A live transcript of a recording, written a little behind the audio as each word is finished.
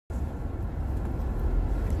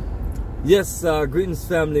Yes, greetings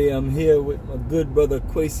family. I'm here with my good brother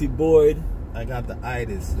Kwesi Boyd. I got the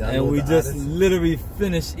itis. And we just literally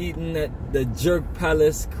finished eating at the Jerk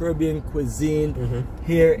Palace Caribbean Cuisine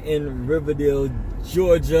here in Riverdale,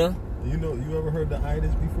 Georgia. You know, you ever heard the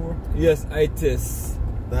itis before? Yes, itis.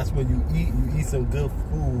 That's when you eat some good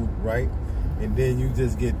food, right? And then you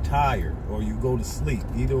just get tired or you go to sleep,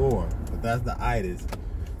 either or. But that's the itis.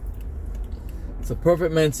 It's a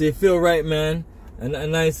perfect, man. So you feel right, man. A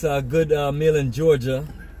nice, good meal in Georgia.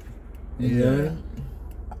 Yeah.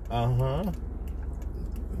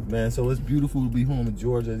 Man, so it's beautiful to be home in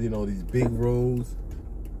Georgia. You know, these big roads.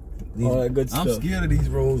 All that good stuff. I'm scared of these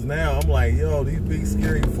roads now. I'm like, yo, these big,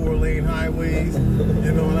 scary 4-lane highways.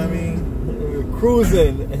 You know what I mean? We're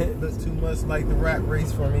cruising. That's too much like the rat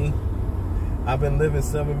race for me. I've been living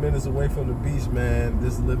 7 minutes away from the beach, man.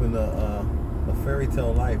 Just living a fairy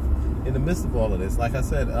tale life in the midst of all of this. Like I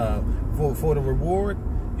said, for the reward,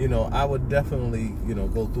 you know, I would definitely, you know,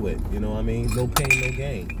 go through it. You know what I mean? No pain, no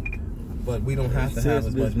gain. But we don't have to have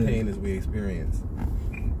as much pain as we experience.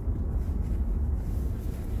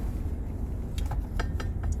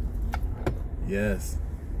 Yes.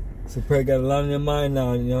 So Craig got a lot on your mind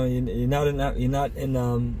now. You know, you're not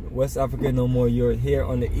in West Africa no more. You're here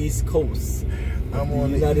on the East Coast. I'm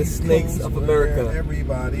on the United East Snakes Coast of America.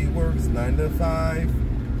 Everybody works 9 to 5.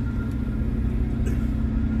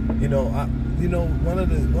 You know, one of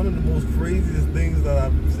the most craziest things that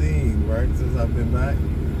I've seen, right, since I've been back,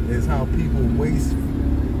 is how people waste.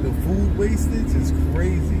 The food wastage is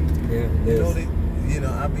crazy. Yeah,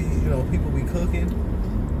 people be cooking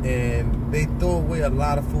and they throw away a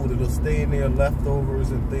lot of food. It'll stay in there, leftovers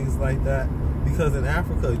and things like that. Because in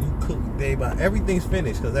Africa, you cook day by everything's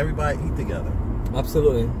finished because everybody eat together.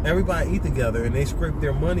 Absolutely. Everybody eat together and they scrape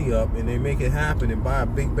their money up and they make it happen and buy a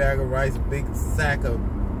big bag of rice, a big sack of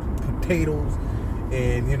potatoes,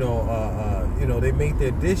 and they make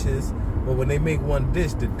their dishes. But when they make one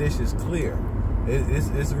dish, the dish is clear.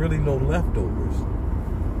 It's really no leftovers.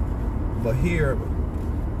 But here,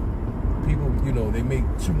 people, you know, they make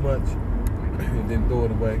too much and then throw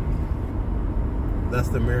it away. That's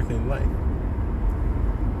the American life.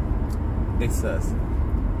 Excess.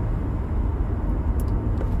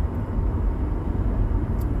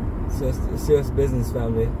 It's serious business,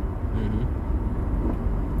 family.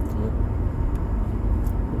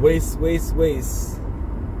 Waste.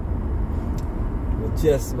 But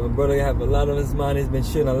yes, my brother have a lot on his mind. He's been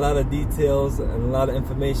sharing a lot of details and a lot of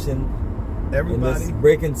information. Everybody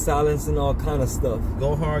breaking silence and all kind of stuff.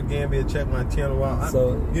 Go Hard Gambia, check my channel out.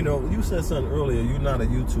 You know, you said something earlier, you're not a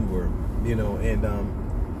YouTuber, you know, and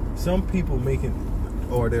some people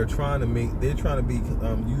they're trying to be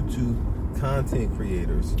YouTube content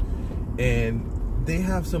creators, and they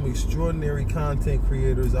have some extraordinary content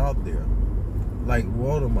creators out there, like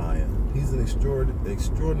Waltermeyer. He's an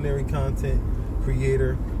extraordinary content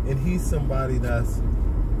creator, and he's somebody that's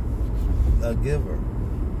a giver.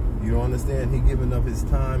 You don't understand? He's giving up his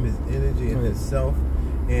time, his energy, and himself,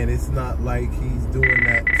 and it's not like he's doing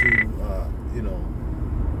that to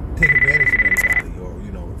take advantage of anybody or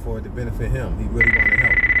for it to benefit him. He really want to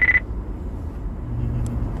help.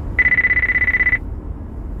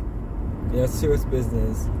 Yeah, serious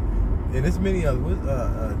business. And there's many others.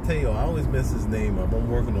 Teo, I always mess his name up. I'm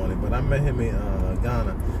working on it, but I met him in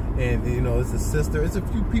Ghana, and it's a sister. It's a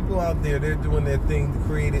few people out there. They're doing their thing to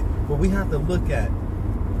create it, but we have to look at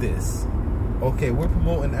this. Okay, we're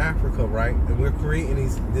promoting Africa, right? And we're creating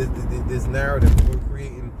this narrative. We're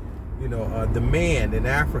creating, demand in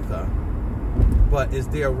Africa. But is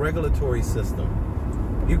there a regulatory system?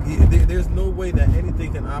 There's no way that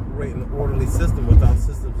anything can operate in an orderly system without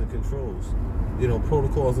systems and controls,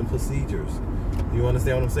 protocols and procedures. You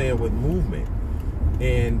understand what I'm saying? With movement,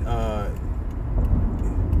 and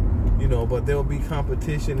but there'll be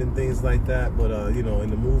competition and things like that. But in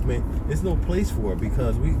the movement, there's no place for it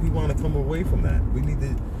because we want to come away from that. We need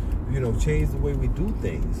to, change the way we do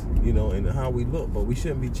things, and how we look. But we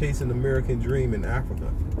shouldn't be chasing the American dream in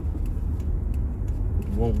Africa. It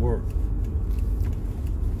won't work.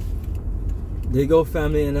 There you go,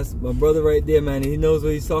 family, and that's my brother right there, man. He knows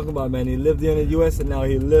what he's talking about, man. He lived there in the U.S. and now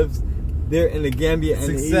he lives there in the Gambia, and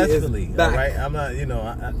successfully. He is back, right? I'm not,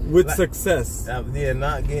 with success. Not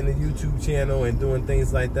getting a YouTube channel and doing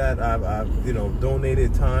things like that. I've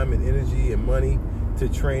donated time and energy and money to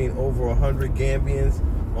train over 100 Gambians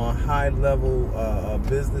on high-level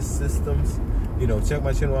business systems. Check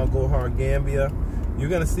my channel out, Go Hard Gambia. You're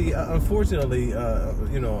gonna see, unfortunately,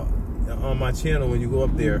 on my channel when you go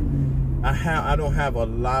up there, I don't have a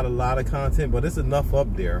lot of content, but it's enough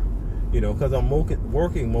up there you know, because I'm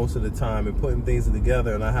working most of the time and putting things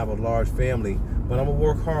together, and I have a large family, but I'm gonna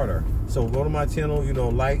work harder. So go to my channel, you know,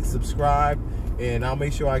 like, subscribe, and I'll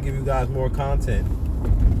make sure I give you guys more content.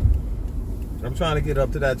 I'm trying to get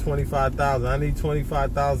up to that 25,000. I need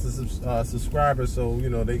 25,000 subscribers, so you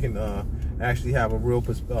know they can actually have a real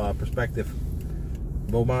perspective.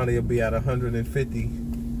 Bomani will be at 150,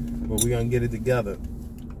 but we're gonna get it together.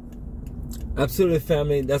 Absolutely,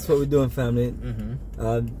 family. That's what we're doing, family.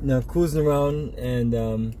 You know, cruising around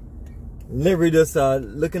and literally just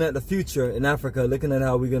looking at the future in Africa, looking at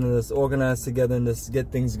how we're gonna just organize together and just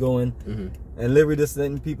get things going, and literally just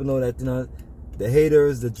letting people know that, you know, the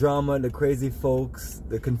haters, the drama, the crazy folks,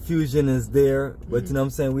 the confusion is there, but you know what I'm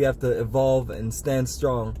saying, we have to evolve and stand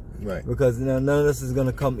strong, right? Because you know none of this is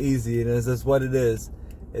gonna come easy, and it's just what it is.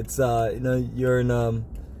 It's you know, you're in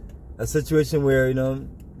a situation where, you know,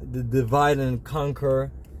 the divide and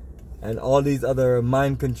conquer and all these other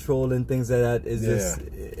mind control and things like that is just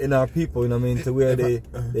in our people, you know what I mean, to where they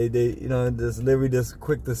you know, just literally just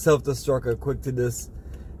quick to self-destruct or quick to just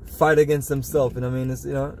fight against themselves, you know what I mean. It's,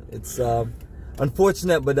 you know, it's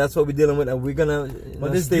unfortunate, but that's what we're dealing with, and we're gonna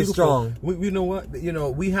stay strong. You know what? You know,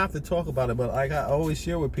 we have to talk about it, but like I always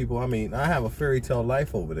share with people, I mean, I have a fairy tale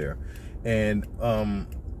life over there, and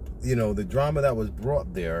you know, the drama that was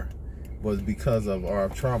brought there was because of our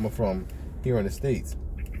trauma from here in the States.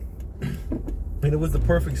 And it was the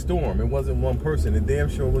perfect storm. It wasn't one person. It damn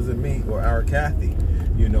sure wasn't me or our Kathy.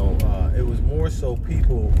 You know, it was more so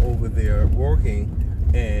people over there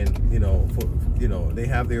working, and you know, they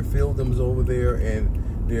have their fiefdoms over there,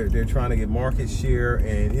 and they're trying to get market share,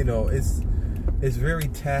 and you know, it's very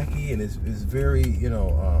tacky, and it's very, you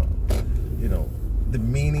know, the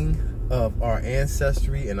meaning of our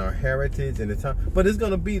ancestry and our heritage and the time, but it's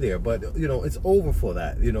gonna be there. But you know, it's over for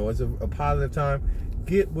that. You know, it's a positive time.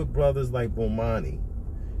 Get with brothers like Bomani.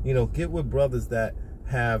 You know, get with brothers that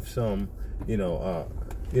have some, you know,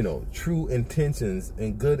 true intentions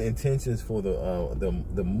and good intentions for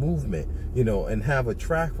the movement. You know, and have a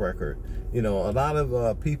track record. You know, a lot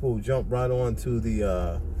of people jump right on to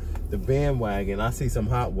the bandwagon. I see some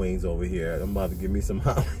hot wings over here. I'm about to give me some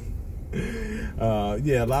hot wings.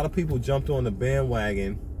 Yeah, a lot of people jumped on the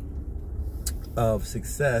bandwagon of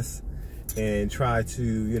success and tried to,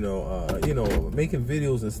 you know, making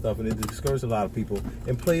videos and stuff, and it discouraged a lot of people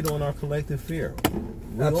and played on our collective fear.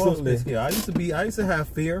 Absolutely. I used to have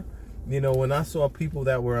fear. You know, when I saw people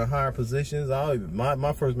that were in higher positions,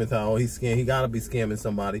 my first mentality, oh, he's scamming. He got to be scamming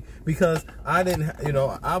somebody, because I didn't, you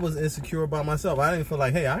know, I was insecure about myself. I didn't feel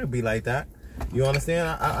like, hey, I could be like that. You understand?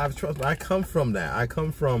 I come from that. I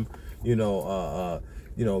come from, you know,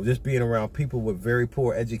 just being around people with very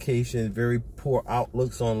poor education, very poor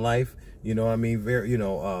outlooks on life. You know what I mean? Very, you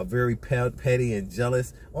know, very petty and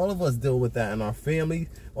jealous. All of us deal with that in our family.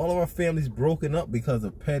 All of our families broken up because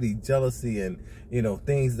of petty jealousy and, you know,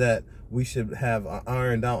 things that we should have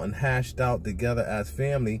ironed out and hashed out together as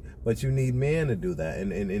family. But you need man to do that.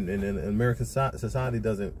 And American society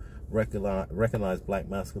doesn't recognize black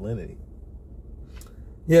masculinity.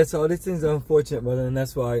 Yeah, so all these things are unfortunate, brother, and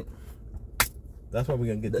that's why we're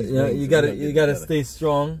gonna get these. You gotta stay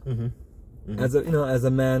strong. As a, you know, as a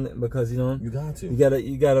man, because you know you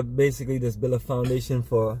gotta basically just build a foundation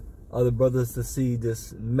for other brothers to see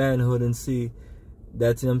this manhood and see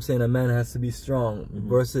that, you know what I'm saying, a man has to be strong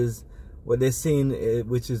versus what they're seeing,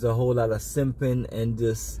 which is a whole lot of simping and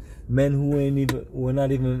just men who are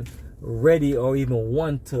not even ready or even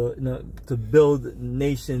want to, you know, to build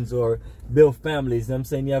nations or build families. You know what I'm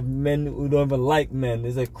saying? You have men who don't even like men.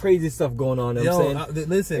 There's like crazy stuff going on. You know what I'm saying?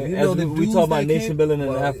 Listen, you know, we talk about nation building in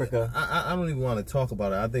Africa. I don't even want to talk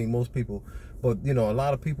about it. I think most people, but you know, a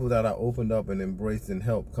lot of people that I opened up and embraced and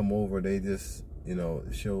helped come over, they just, you know,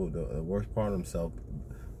 showed the worst part of themselves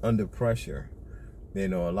under pressure. You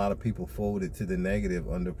know, a lot of people folded to the negative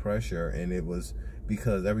under pressure, and it was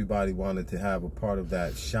because everybody wanted to have a part of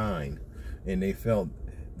that shine, and they felt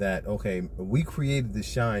that, okay, we created the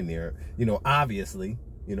shine there, you know, obviously,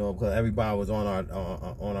 you know, because everybody was on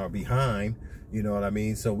our behind, you know what I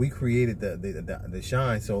mean? So we created the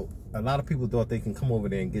shine. So a lot of people thought they can come over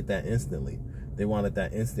there and get that instantly. They wanted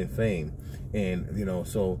that instant fame, and you know,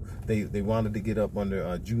 so they wanted to get up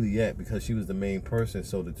under Juliet because she was the main person.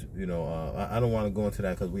 So that, you know, I don't want to go into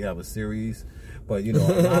that because we have a series, but you know,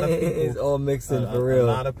 a lot of people, it's all mixed in for real. A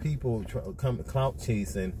lot of people come clout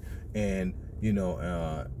chasing, and you know,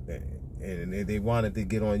 and they wanted to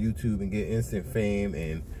get on YouTube and get instant fame,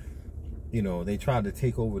 and you know, they tried to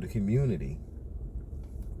take over the community.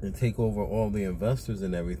 and take over all the investors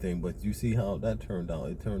and everything. But you see how that turned out.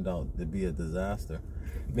 It turned out to be a disaster.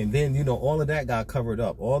 And then, you know, all of that got covered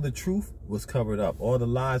up. All the truth was covered up. All the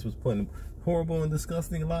lies was put in, horrible and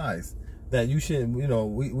disgusting lies that you shouldn't, you know,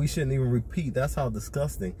 we shouldn't even repeat. That's how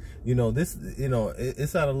disgusting. You know, this, you know,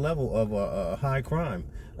 it's at a level of a high crime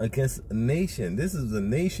against a nation. This is a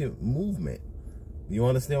nation movement. You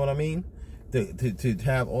understand what I mean? To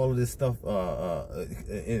have all of this stuff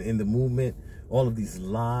in the movement, all of these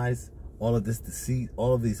lies, all of this deceit,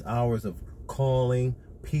 all of these hours of calling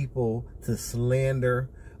people to slander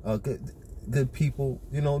good people.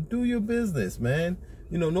 You know, do your business, man.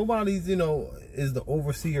 You know, nobody's, you know, is the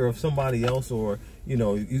overseer of somebody else, or, you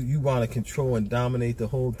know, you want to control and dominate the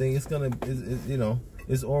whole thing. It's gonna, you know,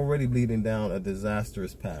 it's already leading down a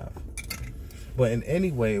disastrous path. But in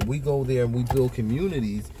any way, we go there and we build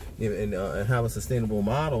communities and have a sustainable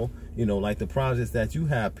model, you know, like the projects that you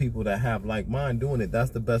have, people that have like mind doing it.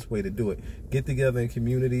 That's the best way to do it. Get together in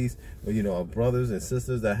communities, you know, of brothers and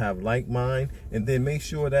sisters that have like mind, and then make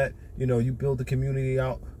sure that, you know, you build the community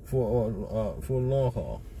out for a long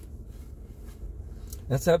haul.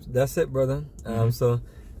 That's it, brother. So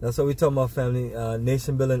that's what we talking about, family.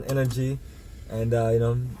 Nation building energy, and you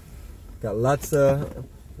know, got lots of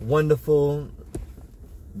wonderful,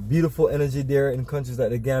 beautiful energy there in countries like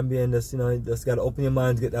the Gambia, and just, you know, just got to open your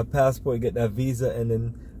minds, get that passport, get that visa, and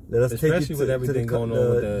then let us take you to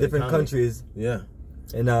the different countries. Yeah.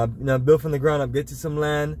 And you know, build from the ground up, get you some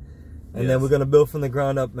land, and then we're gonna build from the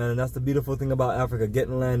ground up, man. And that's the beautiful thing about Africa,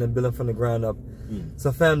 getting land and building from the ground up.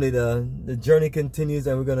 So family, the journey continues,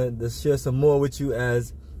 and we're gonna just share some more with you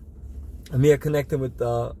as I'm here connecting with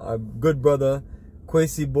our good brother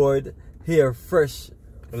Kwesi Boyd, here fresh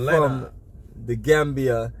from the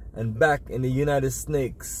Gambia and back in the United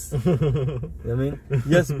Snakes. You know what I mean?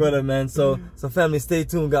 Yes, brother, man. So family, stay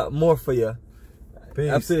tuned. Got more for you.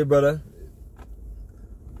 Peace. Absolutely, brother.